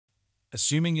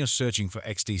Assuming you're searching for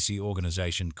XDC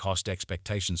organization cost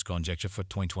expectations conjecture for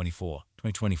 2024,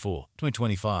 2024,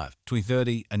 2025,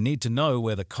 2030, and need to know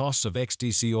where the costs of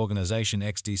XDC organization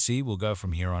XDC will go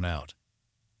from here on out.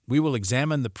 We will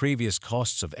examine the previous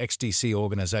costs of XDC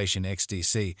organization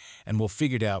XDC and we'll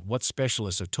figure out what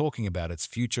specialists are talking about its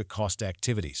future cost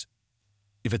activities.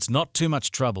 If it's not too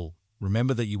much trouble,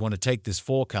 remember that you want to take this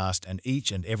forecast and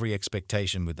each and every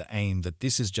expectation with the aim that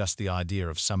this is just the idea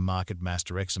of some market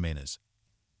master examiners.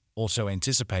 Also,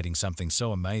 anticipating something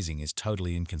so amazing is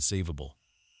totally inconceivable.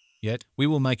 Yet, we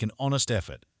will make an honest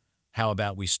effort. How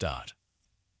about we start?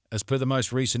 As per the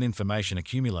most recent information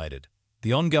accumulated,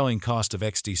 the ongoing cost of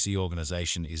XDC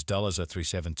organization is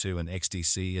 $0.372 and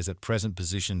XDC is at present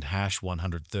positioned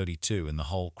 #132 in the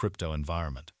whole crypto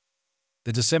environment.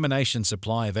 The dissemination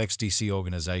supply of XDC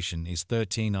organization is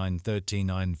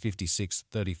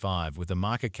 39.5635 with a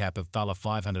market cap of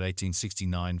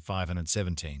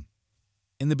 $518.69,517.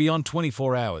 In the beyond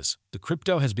 24 hours, the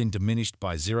crypto has been diminished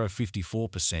by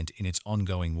 0.54% in its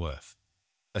ongoing worth.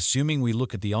 Assuming we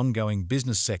look at the ongoing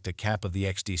business sector cap of the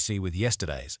XDC with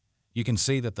yesterday's, you can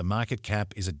see that the market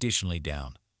cap is additionally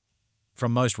down.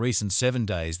 From most recent 7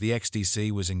 days, the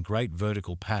XDC was in great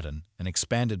vertical pattern and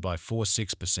expanded by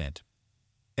 4.6%.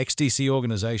 XDC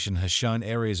organization has shown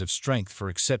areas of strength for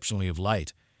exceptionally of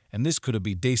late, and this could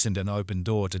be decent and open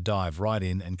door to dive right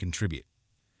in and contribute.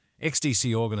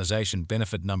 XDC Organization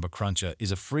Benefit Number Cruncher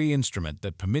is a free instrument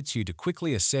that permits you to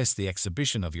quickly assess the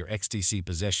exhibition of your XDC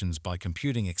possessions by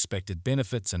computing expected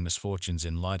benefits and misfortunes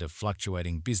in light of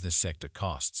fluctuating business sector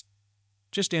costs.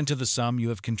 Just enter the sum you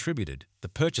have contributed, the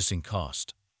purchasing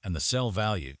cost, and the sell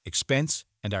value, expense,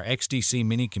 and our XDC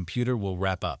mini computer will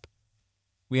wrap up.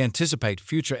 We anticipate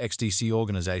future XDC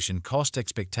organization cost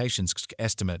expectations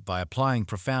estimate by applying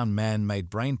profound man-made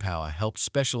brainpower helped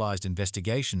specialized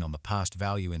investigation on the past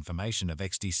value information of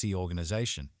XDC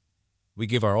organization. We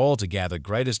give our all to gather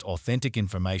greatest authentic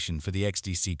information for the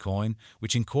XDC coin,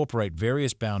 which incorporate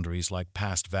various boundaries like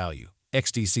past value,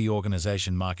 XDC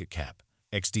organization market cap,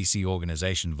 XDC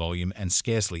organization volume, and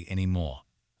scarcely any more.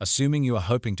 Assuming you are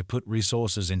hoping to put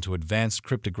resources into advanced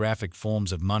cryptographic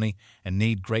forms of money and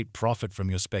need great profit from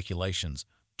your speculations,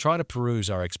 try to peruse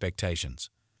our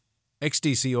expectations.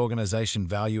 XDC Organization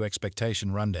Value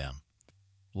Expectation Rundown.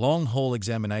 Long-haul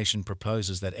examination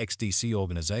proposes that XDC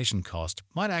organization cost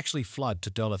might actually flood to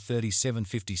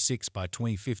 $37.56 by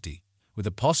 2050, with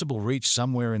a possible reach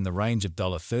somewhere in the range of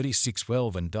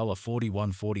 $36.12 and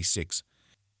 $41.46.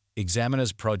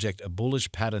 Examiners project a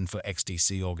bullish pattern for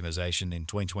XDC organization in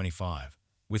 2025,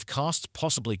 with costs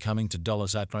possibly coming to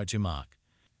 $8.02 mark.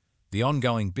 The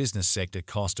ongoing business sector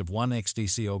cost of one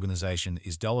XDC organization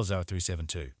is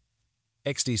 $0.372.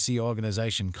 XDC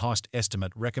organization cost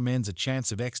estimate recommends a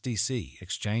chance of XDC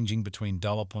exchanging between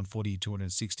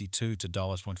 $0.4262 to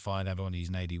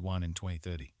 $0.581 in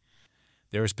 2030.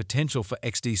 There is potential for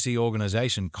XDC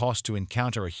organization cost to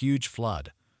encounter a huge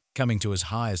flood, coming to as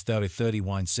high as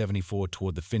 $31.74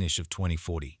 toward the finish of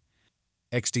 2040.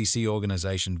 XDC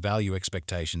Organization Value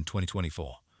Expectation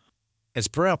 2024. As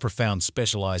per our profound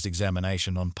specialized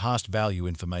examination on past value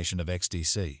information of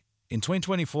XDC, in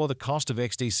 2024 the cost of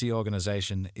XDC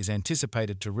organization is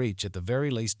anticipated to reach at the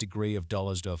very least degree of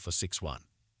 $461.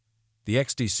 The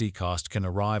XDC cost can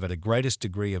arrive at a greatest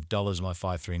degree of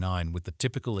 $539 with the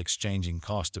typical exchanging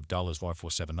cost of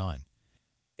 $479.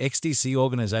 XDC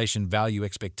Organization Value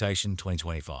Expectation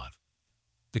 2025.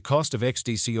 The cost of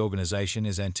XDC organization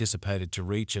is anticipated to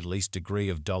reach at least degree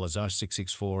of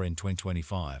 $664 in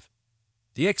 2025.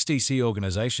 The XDC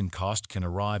organization cost can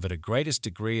arrive at a greatest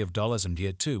degree of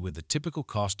 $2 with the typical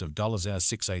cost of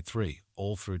 $683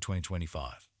 all through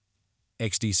 2025.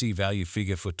 XDC value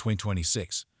figure for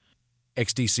 2026.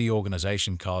 XDC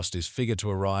organization cost is figured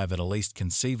to arrive at a least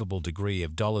conceivable degree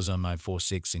of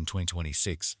 $946 in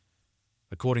 2026.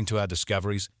 According to our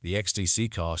discoveries, the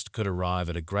XDC cost could arrive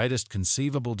at a greatest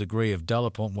conceivable degree of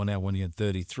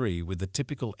 $1.133 with the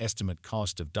typical estimate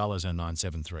cost of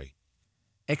 $973.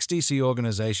 XDC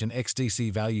Organization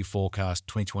XDC Value Forecast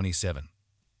 2027.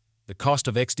 The cost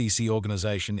of XDC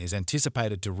organization is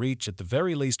anticipated to reach at the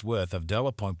very least worth of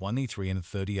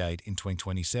 $0.138 in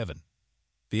 2027.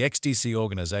 The XDC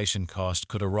organization cost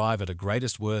could arrive at a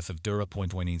greatest worth of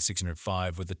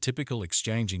 $0.1605 with the typical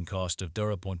exchanging cost of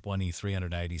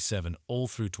 $0.1387 all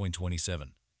through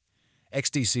 2027.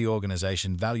 XDC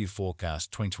Organization Value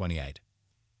Forecast 2028.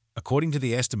 According to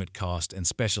the estimate cost and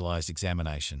specialized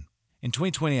examination, in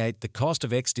 2028 the cost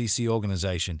of XDC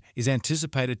organization is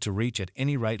anticipated to reach at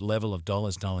any rate level of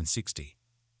 $960.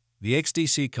 The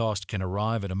XDC cost can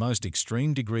arrive at a most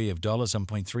extreme degree of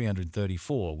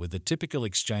 $334 with the typical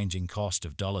exchanging cost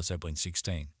of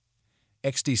 $0.16.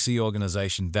 XDC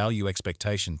Organization Value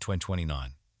Expectation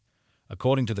 2029.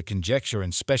 According to the Conjecture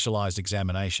and Specialized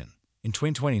Examination, in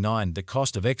 2029, the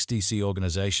cost of XDC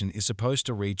organization is supposed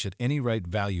to reach at any rate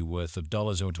value worth of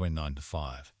 $0.29 to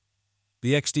 5.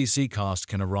 The XDC cost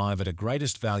can arrive at a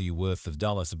greatest value worth of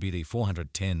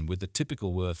 $410 with the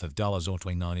typical worth of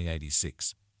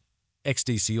 $0.2986.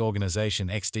 XDC Organization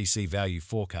XDC Value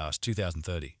Forecast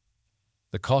 2030.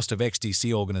 The cost of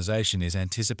XDC organization is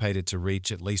anticipated to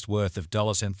reach at least worth of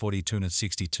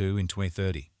 $42.62 in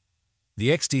 2030.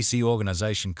 The XDC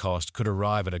organization cost could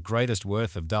arrive at a greatest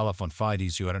worth of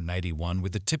 $5.81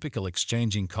 with the typical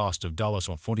exchanging cost of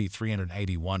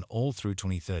 $4381 all through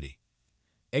 2030.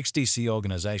 XDC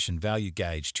Organization Value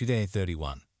Gauge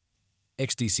 2031.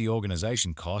 XDC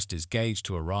organization cost is gauged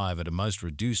to arrive at a most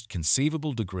reduced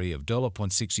conceivable degree of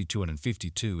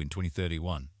 $0.6252 in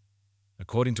 2031.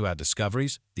 According to our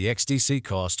discoveries, the XDC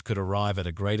cost could arrive at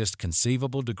a greatest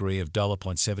conceivable degree of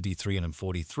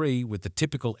 $0.7343 with the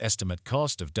typical estimate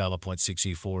cost of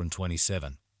 $0.64 in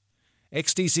 27.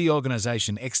 XDC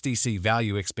Organization XDC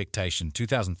Value Expectation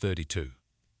 2032.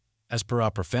 As per our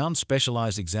profound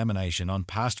specialized examination on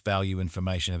past value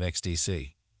information of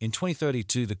XDC, in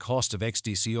 2032 the cost of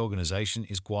XDC organization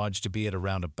is gauged to be at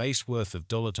around a base worth of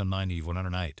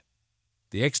 $90.108.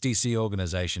 The XDC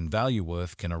organization value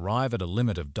worth can arrive at a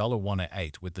limit of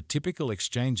 $108 with the typical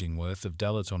exchanging worth of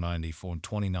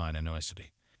 $94.29 in USD.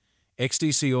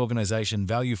 XDC Organization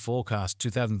Value Forecast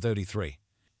 2033.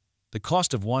 The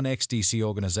cost of one XDC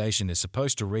organization is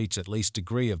supposed to reach at least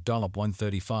degree of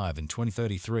 $135 in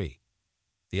 2033.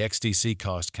 The XDC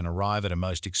cost can arrive at a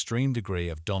most extreme degree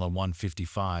of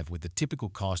 $155 with the typical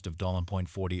cost of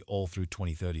 $0.40 all through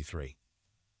 2033.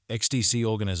 XDC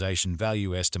Organization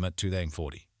Value Estimate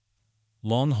 2040.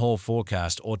 Long-haul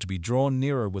forecast ought to be drawn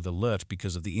nearer with alert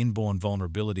because of the inborn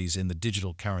vulnerabilities in the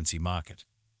digital currency market.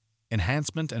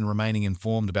 Enhancement and remaining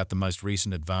informed about the most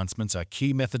recent advancements are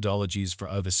key methodologies for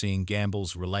overseeing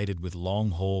gambles related with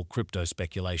long-haul crypto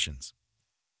speculations.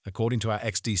 According to our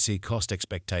XDC cost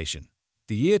expectation,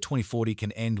 the year 2040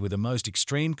 can end with a most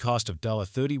extreme cost of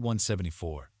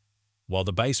 $31.74. While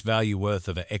the base value worth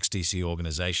of a XDC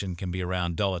organization can be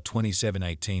around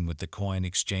 $27.18 with the coin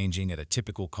exchanging at a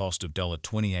typical cost of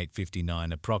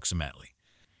 $28.59 approximately.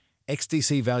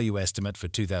 XDC value estimate for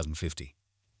 2050.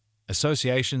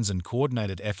 Associations and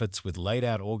coordinated efforts with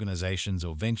laid-out organizations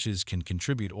or ventures can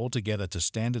contribute altogether to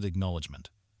standard acknowledgement.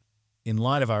 In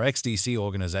light of our XDC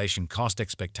organization cost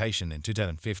expectation in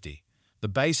 2050, the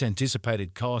base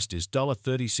anticipated cost is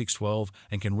 $36.12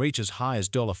 and can reach as high as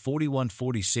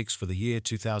 $41.46 for the year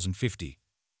 2050.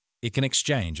 It can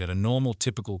exchange at a normal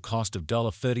typical cost of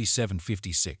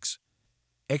 $37.56.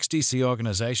 XDC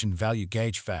Organization Value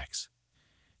Gauge Facts.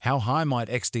 How high might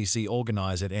XDC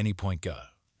organize at any point go?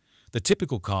 The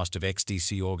typical cost of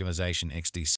XDC organization XDC